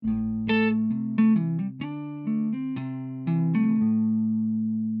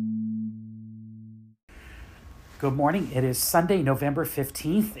Good morning. It is Sunday, November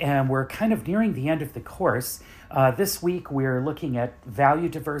 15th, and we're kind of nearing the end of the course. This week, we're looking at value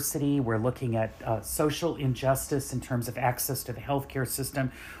diversity. We're looking at social injustice in terms of access to the healthcare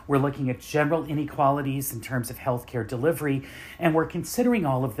system. We're looking at general inequalities in terms of healthcare delivery. And we're considering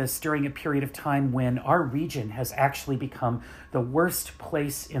all of this during a period of time when our region has actually become the worst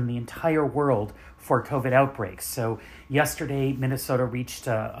place in the entire world for COVID outbreaks. So yesterday, Minnesota reached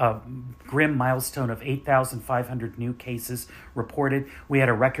a grim milestone of 8,500 new cases reported. We had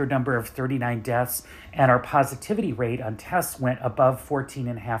a record number of 39 deaths, and our positivity rate on tests went above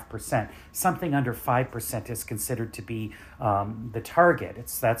 14.5%. Something under 5% is considered to be the target.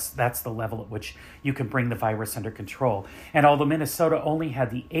 That's the level at which you can bring the virus under control. And although Minnesota only had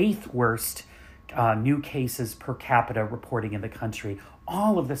the 8th worst new cases per capita reporting in the country,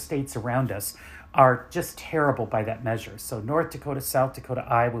 all of the states around us are just terrible by that measure. So North Dakota, South Dakota,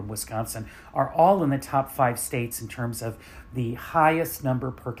 Iowa, and Wisconsin are all in the top 5 states in terms of the highest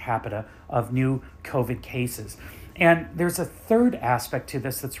number per capita of new COVID cases. And there's a third aspect to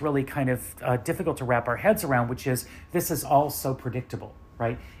this that's really kind of difficult to wrap our heads around, which is this is all so predictable,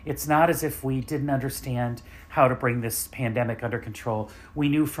 right? It's not as if we didn't understand how to bring this pandemic under control. We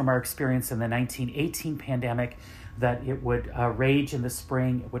knew from our experience in the 1918 pandemic that it would rage in the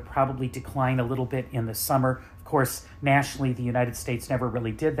spring. It would probably decline a little bit in the summer. Of course, nationally, the United States never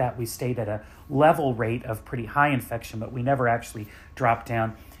really did that. We stayed at a level rate of pretty high infection, but we never actually dropped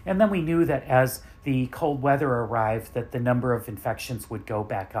down. And then we knew that as the cold weather arrived, that the number of infections would go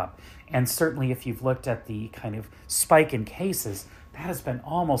back up. And certainly if you've looked at the kind of spike in cases, that has been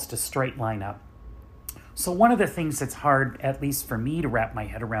almost a straight line up. So one of the things that's hard, at least for me, to wrap my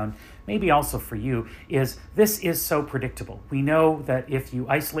head around, maybe also for you, is this is so predictable. We know that if you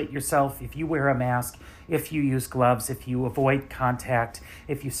isolate yourself, if you wear a mask, if you use gloves, if you avoid contact,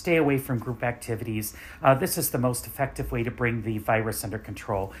 if you stay away from group activities, this is the most effective way to bring the virus under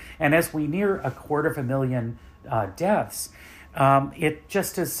control. And as we near 250,000 deaths, it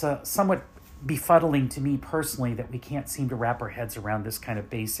just is somewhat befuddling to me personally that we can't seem to wrap our heads around this kind of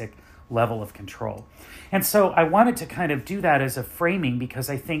basic level of control. And so I wanted to kind of do that as a framing because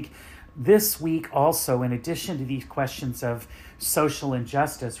I think this week also, in addition to these questions of social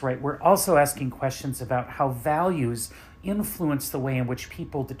injustice, right, we're also asking questions about how values influence the way in which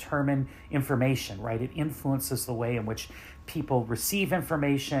people determine information, right? It influences the way in which people receive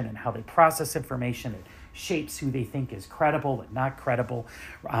information and how they process information. It shapes who they think is credible and not credible.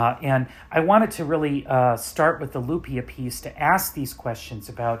 And I wanted to really start with the Lupia piece to ask these questions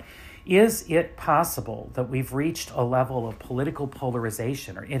about, is it possible that we've reached a level of political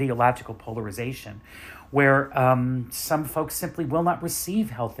polarization or ideological polarization where some folks simply will not receive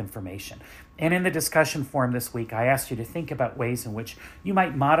health information? And in the discussion forum this week, I asked you to think about ways in which you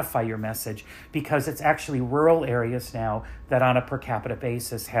might modify your message because it's actually rural areas now that on a per capita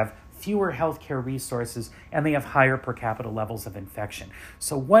basis have fewer healthcare resources and they have higher per capita levels of infection.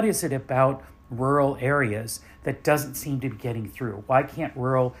 So what is it about rural areas that doesn't seem to be getting through? Why can't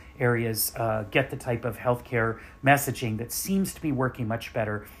rural areas get the type of healthcare messaging that seems to be working much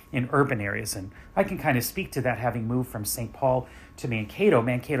better in urban areas? And I can kind of speak to that having moved from St. Paul to Mankato.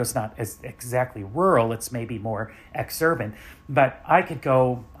 Mankato's not as exactly rural, it's maybe more ex-urban, but I could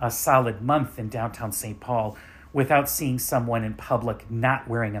go a solid month in downtown St. Paul without seeing someone in public not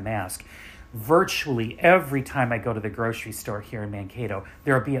wearing a mask. Virtually every time I go to the grocery store here in Mankato,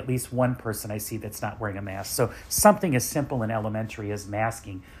 there will be at least one person I see that's not wearing a mask. So something as simple and elementary as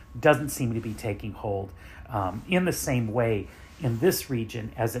masking doesn't seem to be taking hold in the same way in this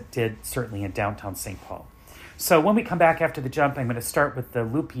region as it did certainly in downtown St. Paul. So when we come back after the jump, I'm going to start with the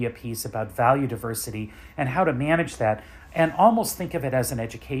Lupia piece about value diversity and how to manage that, and almost think of it as an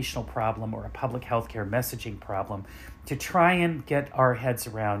educational problem or a public healthcare messaging problem to try and get our heads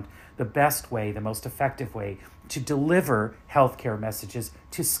around the best way, the most effective way to deliver healthcare messages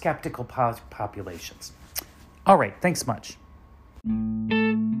to skeptical populations. All right, thanks much.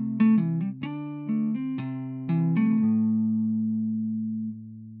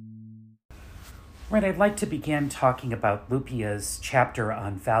 Right, I'd like to begin talking about Lupia's chapter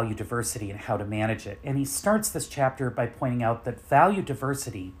on value diversity and how to manage it. And he starts this chapter by pointing out that value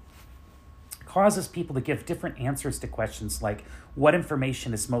diversity causes people to give different answers to questions like what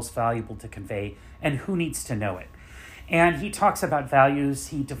information is most valuable to convey and who needs to know it. And he talks about values.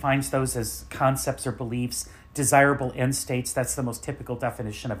 He defines those as concepts or beliefs, desirable end states. That's the most typical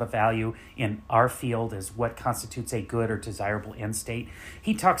definition of a value in our field, is what constitutes a good or desirable end state.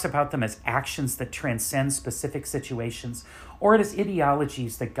 He talks about them as actions that transcend specific situations, or it is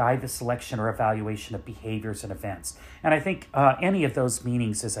ideologies that guide the selection or evaluation of behaviors and events. And I think any of those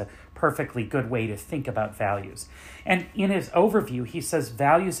meanings is a perfectly good way to think about values. And in his overview, he says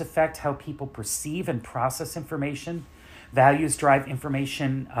values affect how people perceive and process information. Values drive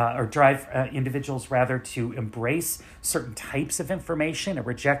individuals rather to embrace certain types of information and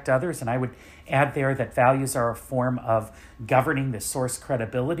reject others. And I would add there that values are a form of governing the source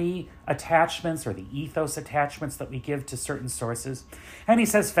credibility attachments or the ethos attachments that we give to certain sources. And he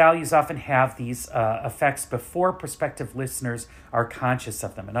says values often have these effects before prospective listeners are conscious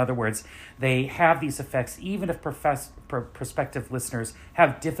of them. In other words, they have these effects even if prospective listeners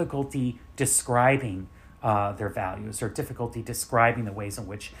have difficulty describing their values or difficulty describing the ways in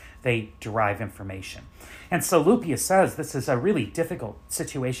which they derive information. And so Lupia says this is a really difficult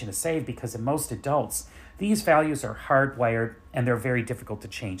situation to save because in most adults, these values are hardwired and they're very difficult to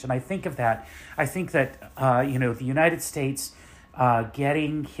change. And I think that the United States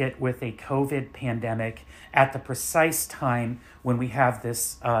getting hit with a COVID pandemic at the precise time when we have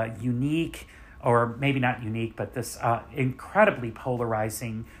this unique, or maybe not unique, but this incredibly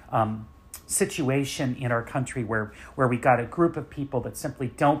polarizing situation in our country where we got a group of people that simply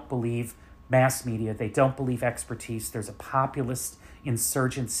don't believe mass media, they don't believe expertise. There's a populist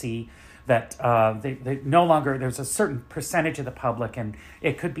insurgency that they no longer, there's a certain percentage of the public, and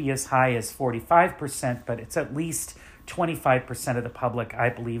it could be as high as 45%, but it's at least 25% of the public, I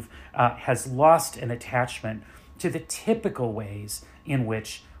believe, has lost an attachment to the typical ways in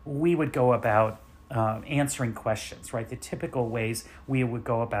which we would go about answering questions, right? The typical ways we would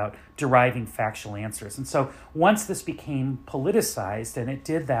go about deriving factual answers. And so once this became politicized, and it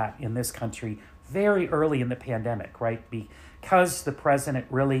did that in this country very early in the pandemic, right? Because the president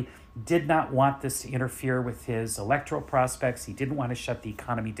really did not want this to interfere with his electoral prospects. He didn't want to shut the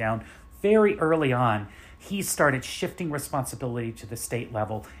economy down. Very early on, he started shifting responsibility to the state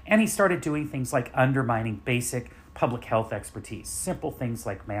level, and he started doing things like undermining basic public health expertise, simple things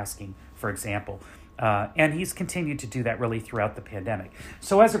like masking, for example. And he's continued to do that really throughout the pandemic.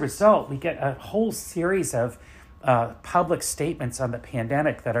 So as a result, we get a whole series of public statements on the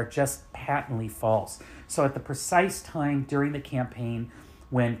pandemic that are just patently false. So at the precise time during the campaign,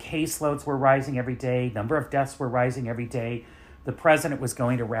 when caseloads were rising every day, number of deaths were rising every day, the president was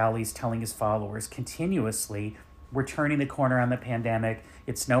going to rallies telling his followers continuously, we're turning the corner on the pandemic.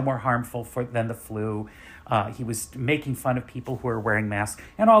 It's no more harmful than the flu. He was making fun of people who are wearing masks.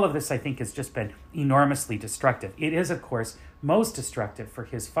 And all of this, I think, has just been enormously destructive. It is, of course, most destructive for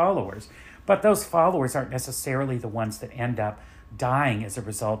his followers. But those followers aren't necessarily the ones that end up dying as a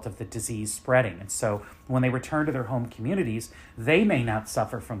result of the disease spreading. And so when they return to their home communities, they may not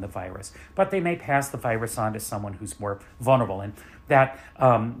suffer from the virus, but they may pass the virus on to someone who's more vulnerable. And that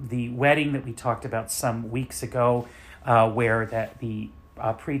the wedding that we talked about some weeks ago, where that the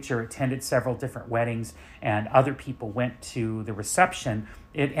preacher attended several different weddings and other people went to the reception,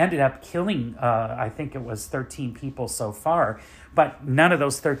 it ended up killing, I think it was 13 people so far, but none of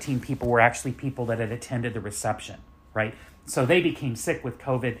those 13 people were actually people that had attended the reception, right? So they became sick with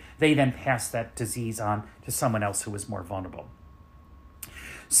COVID. They then passed that disease on to someone else who was more vulnerable.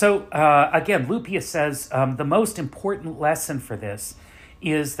 So again, Lupia says the most important lesson for this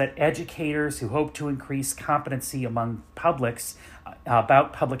is that educators who hope to increase competency among publics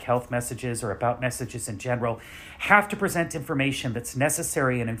about public health messages or about messages in general have to present information that's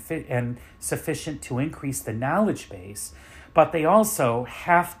necessary and sufficient to increase the knowledge base, but they also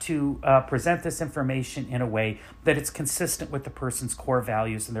have to present this information in a way that it's consistent with the person's core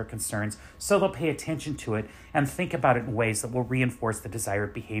values and their concerns, so they'll pay attention to it and think about it in ways that will reinforce the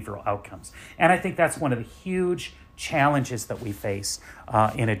desired behavioral outcomes. And I think that's one of the huge challenges that we face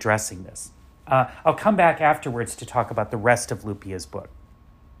in addressing this. I'll come back afterwards to talk about the rest of Lupia's book.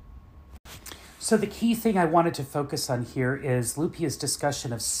 So the key thing I wanted to focus on here is Lupia's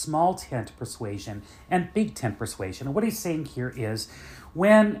discussion of small tent persuasion and big tent persuasion. And what he's saying here is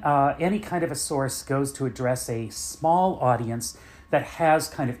when any kind of a source goes to address a small audience that has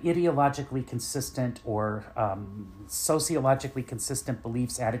kind of ideologically consistent or sociologically consistent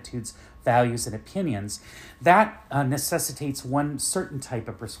beliefs, attitudes, values, and opinions, that necessitates one certain type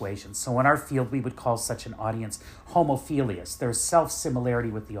of persuasion. So in our field, we would call such an audience homophilious. There's self-similarity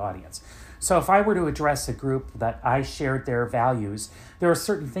with the audience. So if I were to address a group that I shared their values, there are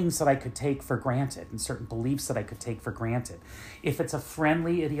certain things that I could take for granted and certain beliefs that I could take for granted. If it's a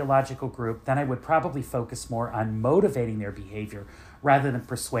friendly ideological group, then I would probably focus more on motivating their behavior rather than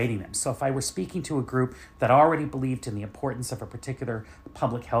persuading them. So if I were speaking to a group that already believed in the importance of a particular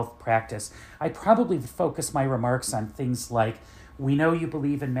public health practice, I'd probably focus my remarks on things like, we know you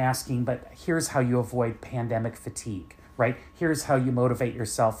believe in masking, but here's how you avoid pandemic fatigue, right? Here's how you motivate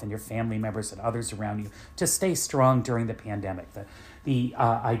yourself and your family members and others around you to stay strong during the pandemic. The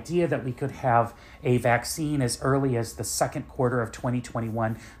idea that we could have a vaccine as early as the second quarter of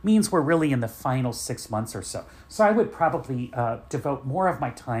 2021 means we're really in the final 6 months or so. So I would probably devote more of my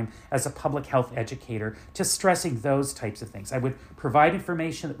time as a public health educator to stressing those types of things. I would provide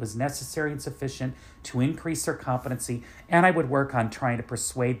information that was necessary and sufficient to increase their competency, and I would work on trying to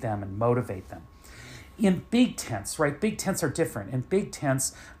persuade them and motivate them. In big tents, right? Big tents are different. In big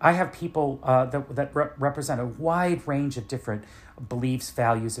tents, I have people that represent a wide range of different beliefs,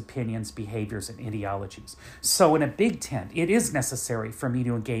 values, opinions, behaviors, and ideologies. So in a big tent, it is necessary for me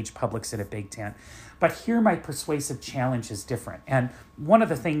to engage publics in a big tent. But here my persuasive challenge is different. And one of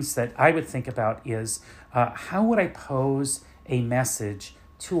the things that I would think about is how would I pose a message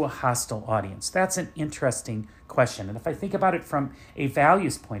to a hostile audience? That's an interesting question. And if I think about it from a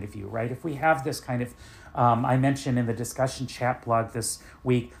values point of view, right, if we have this kind of, I mentioned in the discussion chat blog this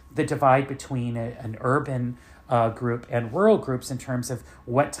week, the divide between an urban group and rural groups in terms of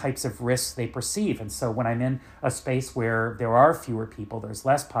what types of risks they perceive. And so when I'm in a space where there are fewer people, there's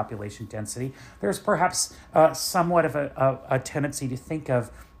less population density, there's perhaps somewhat of a tendency to think of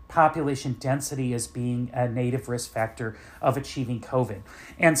population density as being a native risk factor of achieving COVID.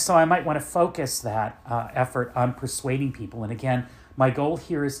 And so I might want to focus that effort on persuading people. And again, my goal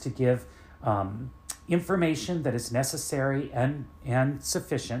here is to give information that is necessary and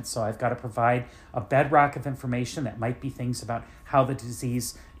sufficient. So I've got to provide a bedrock of information that might be things about how the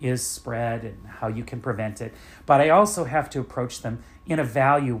disease is spread and how you can prevent it. But I also have to approach them in a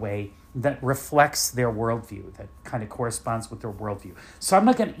value way that reflects their worldview, that kind of corresponds with their worldview. So I'm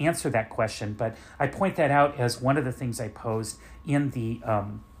not going to answer that question, but I point that out as one of the things I posed in the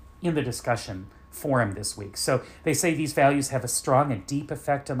discussion forum this week. So they say these values have a strong and deep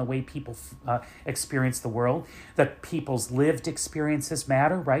effect on the way people experience the world, that people's lived experiences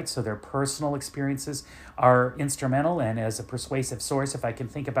matter, right? So their personal experiences are instrumental. And as a persuasive source, if I can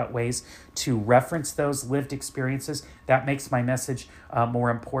think about ways to reference those lived experiences, that makes my message more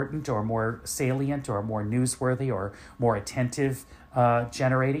important or more salient or more newsworthy or more attentive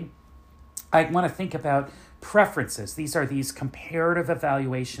generating. I want to think about preferences. These are these comparative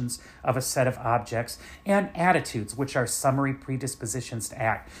evaluations of a set of objects, and attitudes, which are summary predispositions to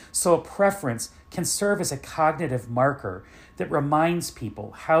act. So a preference can serve as a cognitive marker that reminds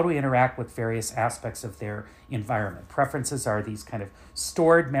people how to interact with various aspects of their environment. Preferences are these kind of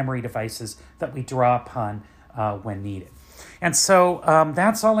stored memory devices that we draw upon when needed. And so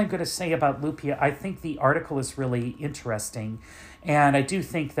that's all I'm going to say about Lupia. I think the article is really interesting. And I do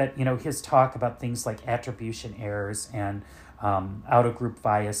think that, his talk about things like attribution errors and out-of-group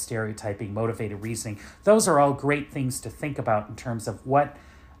bias, stereotyping, motivated reasoning, those are all great things to think about in terms of what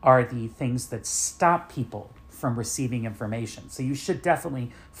are the things that stop people from receiving information. So you should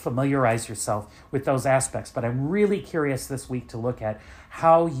definitely familiarize yourself with those aspects. But I'm really curious this week to look at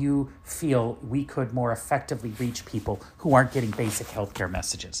how you feel we could more effectively reach people who aren't getting basic healthcare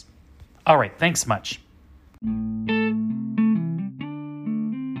messages. All right, thanks much.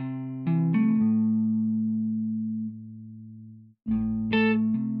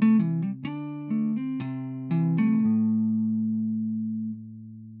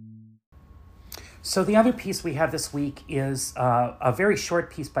 So the other piece we have this week is a very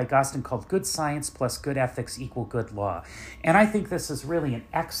short piece by Gostin called Good Science plus Good Ethics equal Good Law. And I think this is really an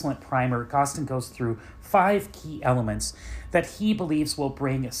excellent primer. Gostin goes through 5 key elements that he believes will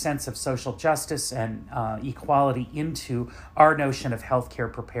bring a sense of social justice and equality into our notion of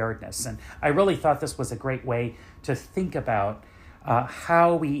healthcare preparedness. And I really thought this was a great way to think about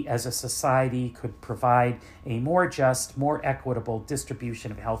how we as a society could provide a more just, more equitable distribution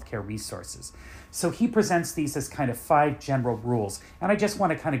of healthcare resources. So he presents these as kind of 5 general rules, and I just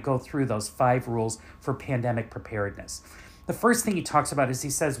want to kind of go through those 5 rules for pandemic preparedness. The first thing he talks about is he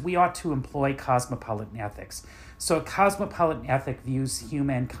says we ought to employ cosmopolitan ethics. So a cosmopolitan ethic views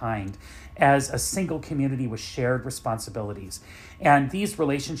humankind as a single community with shared responsibilities. And these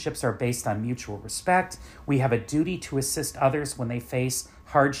relationships are based on mutual respect. We have a duty to assist others when they face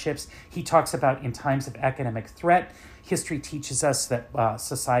hardships. He talks about in times of economic threat, history teaches us that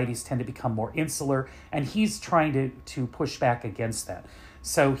societies tend to become more insular, and he's trying to push back against that.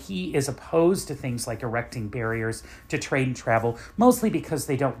 So he is opposed to things like erecting barriers to trade and travel, mostly because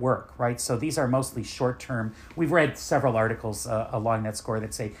they don't work, right? So these are mostly short-term. We've read several articles along that score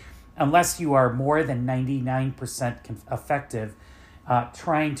that say, unless you are more than 99% effective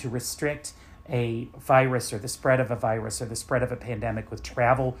trying to restrict a virus or the spread of a virus or the spread of a pandemic with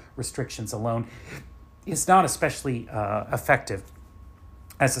travel restrictions alone, is not especially effective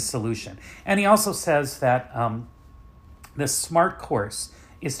as a solution. And he also says that The smart course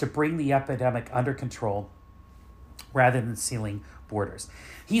is to bring the epidemic under control rather than sealing borders.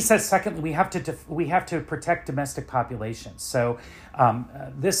 He says, secondly, we have to protect domestic populations. So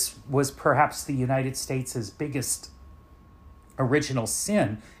this was perhaps the United States' biggest original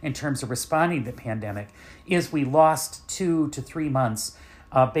sin in terms of responding to the pandemic, is we lost 2 to 3 months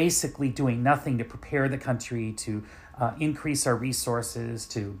basically doing nothing to prepare the country, to increase our resources,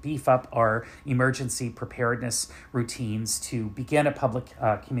 to beef up our emergency preparedness routines, to begin a public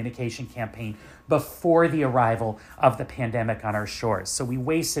communication campaign before the arrival of the pandemic on our shores. So we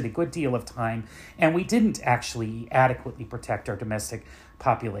wasted a good deal of time, and we didn't actually adequately protect our domestic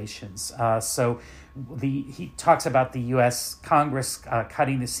populations. He talks about the U.S. Congress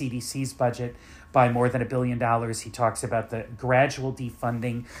cutting the CDC's budget by more than $1 billion. He talks about the gradual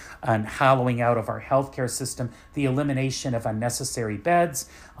defunding and hollowing out of our healthcare system, the elimination of unnecessary beds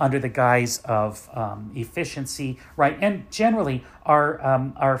under the guise of efficiency, right? And generally,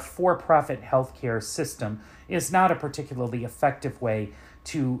 our for-profit healthcare system is not a particularly effective way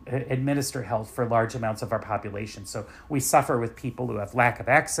to administer health for large amounts of our population. So we suffer with people who have lack of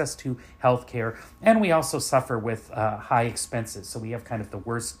access to healthcare, and we also suffer with high expenses. So we have kind of the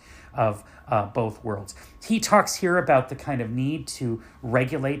worst of both worlds. He talks here about the kind of need to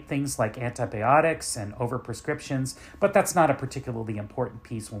regulate things like antibiotics and overprescriptions, but that's not a particularly important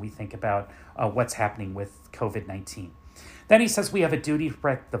piece when we think about what's happening with COVID-19. Then he says we have a duty to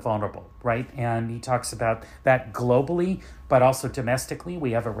protect the vulnerable, right? And he talks about that globally, but also domestically.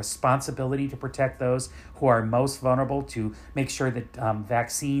 We have a responsibility to protect those who are most vulnerable, to make sure that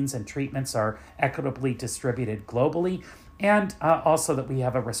vaccines and treatments are equitably distributed globally, and also that we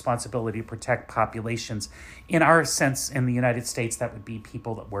have a responsibility to protect populations. In our sense, in the United States, that would be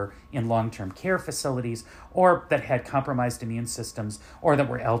people that were in long-term care facilities, or that had compromised immune systems, or that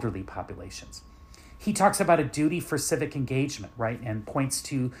were elderly populations. He talks about a duty for civic engagement, right, and points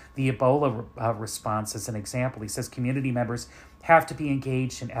to the Ebola response as an example. He says community members have to be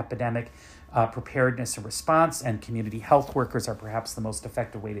engaged in epidemic preparedness and response, and community health workers are perhaps the most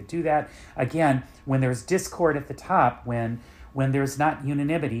effective way to do that. Again, when there's discord at the top, when there's not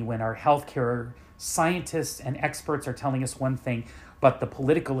unanimity, when our healthcare scientists and experts are telling us one thing, but the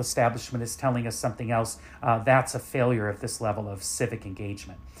political establishment is telling us something else, that's a failure of this level of civic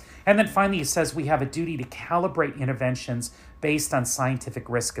engagement. And then finally, he says we have a duty to calibrate interventions based on scientific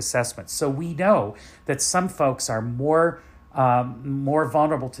risk assessment. So we know that some folks are more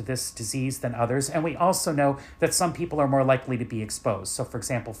vulnerable to this disease than others, and we also know that some people are more likely to be exposed. So, for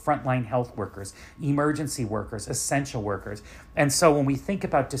example, frontline health workers, emergency workers, essential workers. And so when we think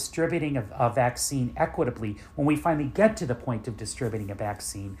about distributing a vaccine equitably, when we finally get to the point of distributing a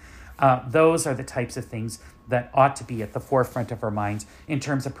vaccine, those are the types of things that ought to be at the forefront of our minds in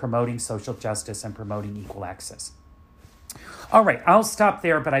terms of promoting social justice and promoting equal access. All right, I'll stop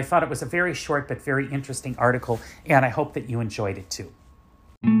there, but I thought it was a very short but very interesting article, and I hope that you enjoyed it too.